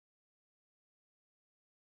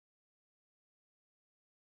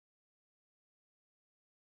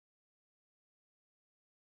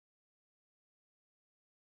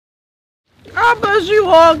God bless you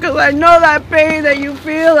all, because I know that pain that you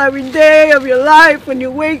feel every day of your life when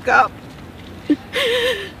you wake up.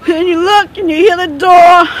 And you look and you hear the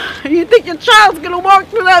door, and you think your child's going to walk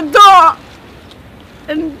through that door.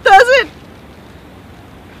 And it doesn't.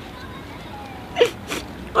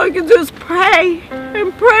 All you can do is pray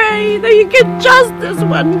and pray that you get justice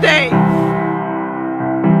one day.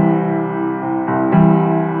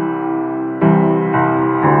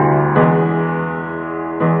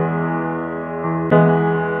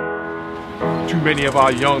 Too many of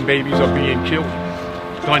our young babies are being killed,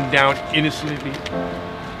 gunned down innocently.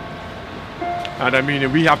 And I mean,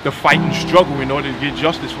 we have to fight and struggle in order to get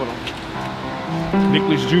justice for them.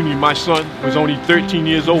 Nicholas Jr., my son, was only 13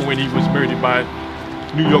 years old when he was murdered by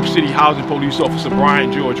New York City housing police officer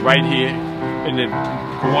Brian George right here in the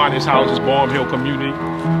Kiwanis Houses, Balm Hill community.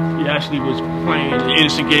 He actually was playing an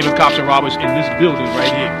innocent game of cops and robbers in this building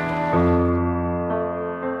right here.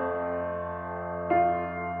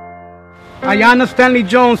 Ayanna Stanley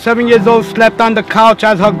Jones, 7 years old, slept on the couch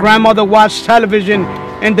as her grandmother watched television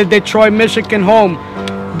in the Detroit, Michigan home.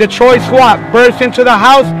 Detroit SWAT burst into the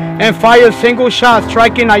house and fired single shots,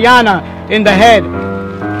 striking Ayanna in the head.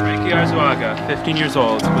 Arzuaga, 15 years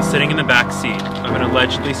old, was sitting in the back seat of an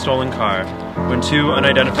allegedly stolen car when two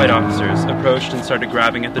unidentified officers approached and started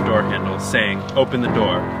grabbing at the door handle, saying, "Open the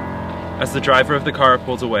door." As the driver of the car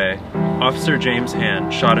pulled away, Officer James'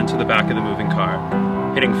 hand shot into the back of the moving car,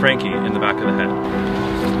 hitting Frankie in the back of the head.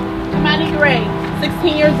 Kamani Gray,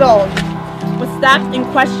 16 years old, was stopped and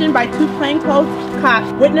questioned by two plainclothes cops.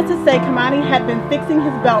 Witnesses say Kamani had been fixing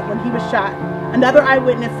his belt when he was shot. Another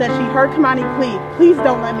eyewitness said she heard Kamani plead, "Please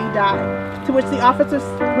don't let me die." To which the officers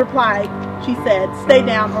replied, she said, "Stay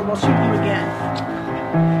down or we'll shoot you again."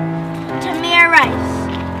 Tamir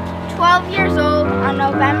Rice, 12 years old, on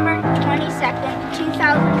November 22nd,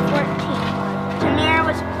 2014. Tamir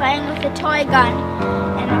was playing with a toy gun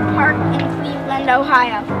in a park in Cleveland,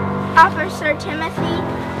 Ohio. Officer Timothy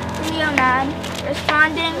Leonan,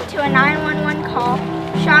 responding to a 911 call,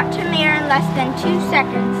 shot Tamir in less than 2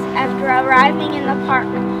 seconds after arriving in the park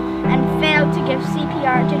and failed to give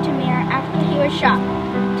CPR to Tamir after he was shot.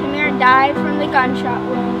 Tamir died from the gunshot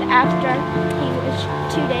wound after he was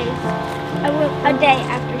a day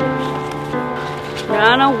after he was shot.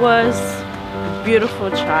 Briana was a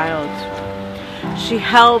beautiful child. She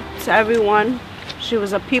helped everyone. She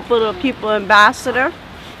was a people-to-people ambassador.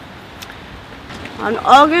 On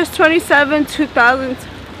August 27,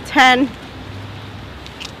 2010,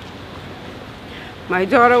 my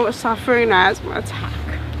daughter was suffering an asthma attack.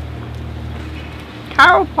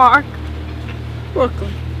 Carroll Park,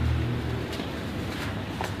 Brooklyn.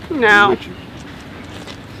 Now,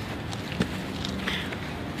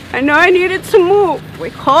 I know I needed to move.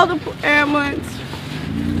 We called the ambulance.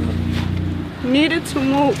 Needed to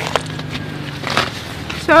move.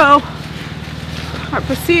 So, I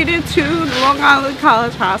proceeded to Long Island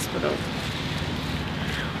College Hospital.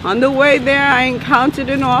 On the way there, I encountered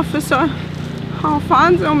an officer,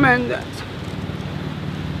 Alfonso Mendez,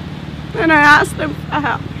 and I asked him for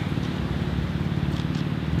help.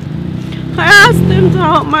 I asked him to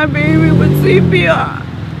help my baby with CPR.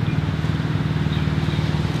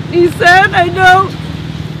 He said, "I don't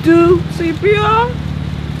do CPR."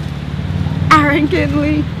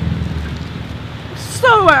 Arrogantly,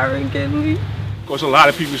 so arrogantly. Of course, a lot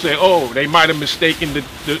of people say, oh, they might have mistaken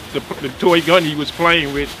the toy gun he was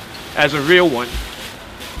playing with as a real one.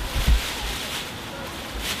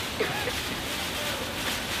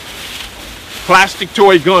 Plastic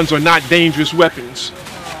toy guns are not dangerous weapons.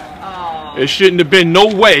 There shouldn't have been no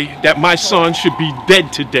way that my son should be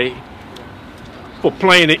dead today for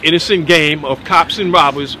playing an innocent game of cops and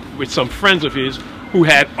robbers with some friends of his who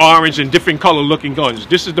had orange and different color looking guns.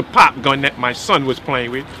 This is the pop gun that my son was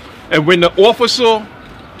playing with. And when the officer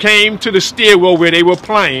came to the stairwell where they were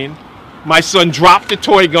playing, my son dropped the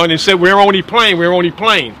toy gun and said, "We're only playing, we're only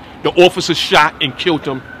playing." The officer shot and killed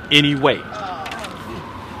him anyway.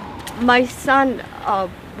 My son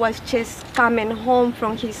was just coming home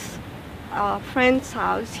from his friend's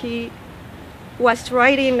house. He was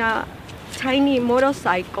riding a tiny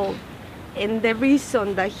motorcycle, and the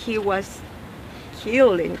reason that he was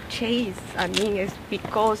killed and chased, I mean, is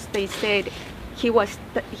because they said he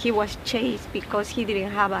was chased because he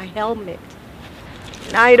didn't have a helmet.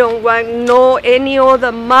 And I don't want any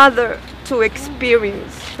other mother to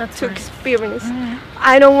experience.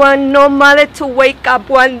 I don't want no mother to wake up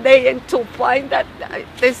one day and to find that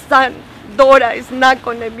the daughter is not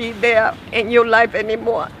going to be there in your life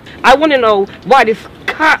anymore. I want to know why this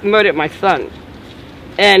cop murdered my son.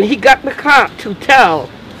 And he got the cop to tell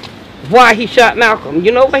why he shot Malcolm.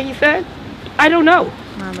 You know what he said? I don't know.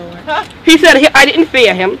 My Lord. He said, I didn't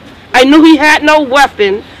fear him. I knew he had no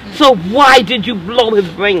weapon, so why did you blow his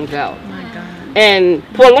brains out? Oh my God. And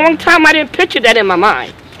for a long time, I didn't picture that in my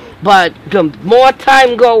mind. But the more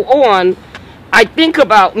time go on, I think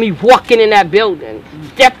about me walking in that building,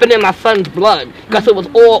 stepping in my son's blood, because it was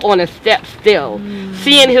all on a step still,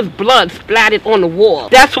 seeing his blood splattered on the wall.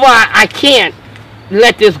 That's why I can't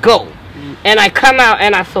let this go. And I come out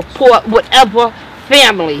and I support whatever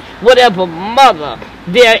family, whatever mother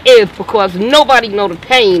there is, because nobody know the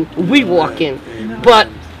pain we walk in but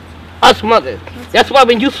us mothers. That's why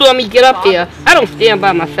when you saw me get up here, I don't stand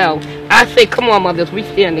by myself. I say, come on, mothers, we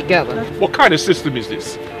stand together. What kind of system is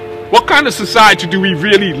this? What kind of society do we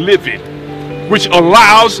really live in, which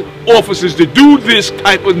allows officers to do this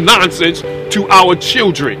type of nonsense to our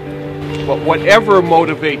children? But whatever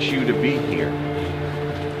motivates you to be here,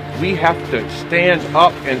 we have to stand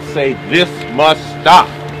up and say, this must stop.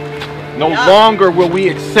 No longer will we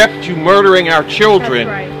accept you murdering our children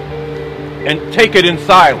and take it in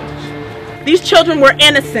silence. These children were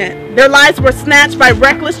innocent. Their lives were snatched by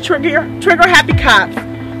reckless, trigger-happy cops.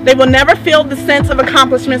 They will never feel the sense of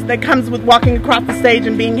accomplishments that comes with walking across the stage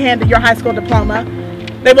and being handed your high school diploma.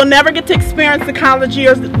 They will never get to experience the college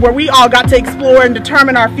years where we all got to explore and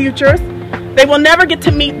determine our futures. They will never get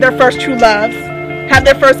to meet their first true loves, have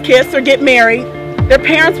their first kiss, or get married. Their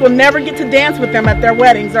parents will never get to dance with them at their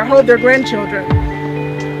weddings or hold their grandchildren.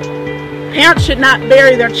 Parents should not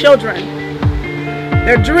bury their children.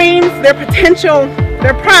 Their dreams, their potential,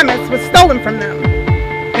 their promise was stolen from them.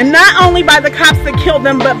 And not only by the cops that killed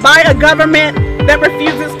them, but by a government that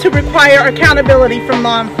refuses to require accountability from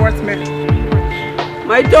law enforcement.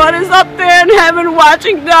 My daughter's up there in heaven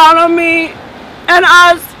watching down on me and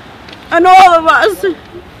us and all of us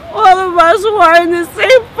who are in the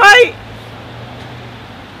same fight.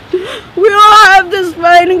 We all have this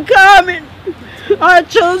fight in common. Our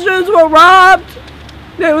children were robbed,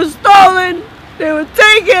 they were stolen, they were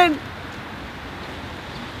taken.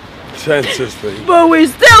 Census thing. But we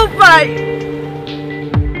still fight.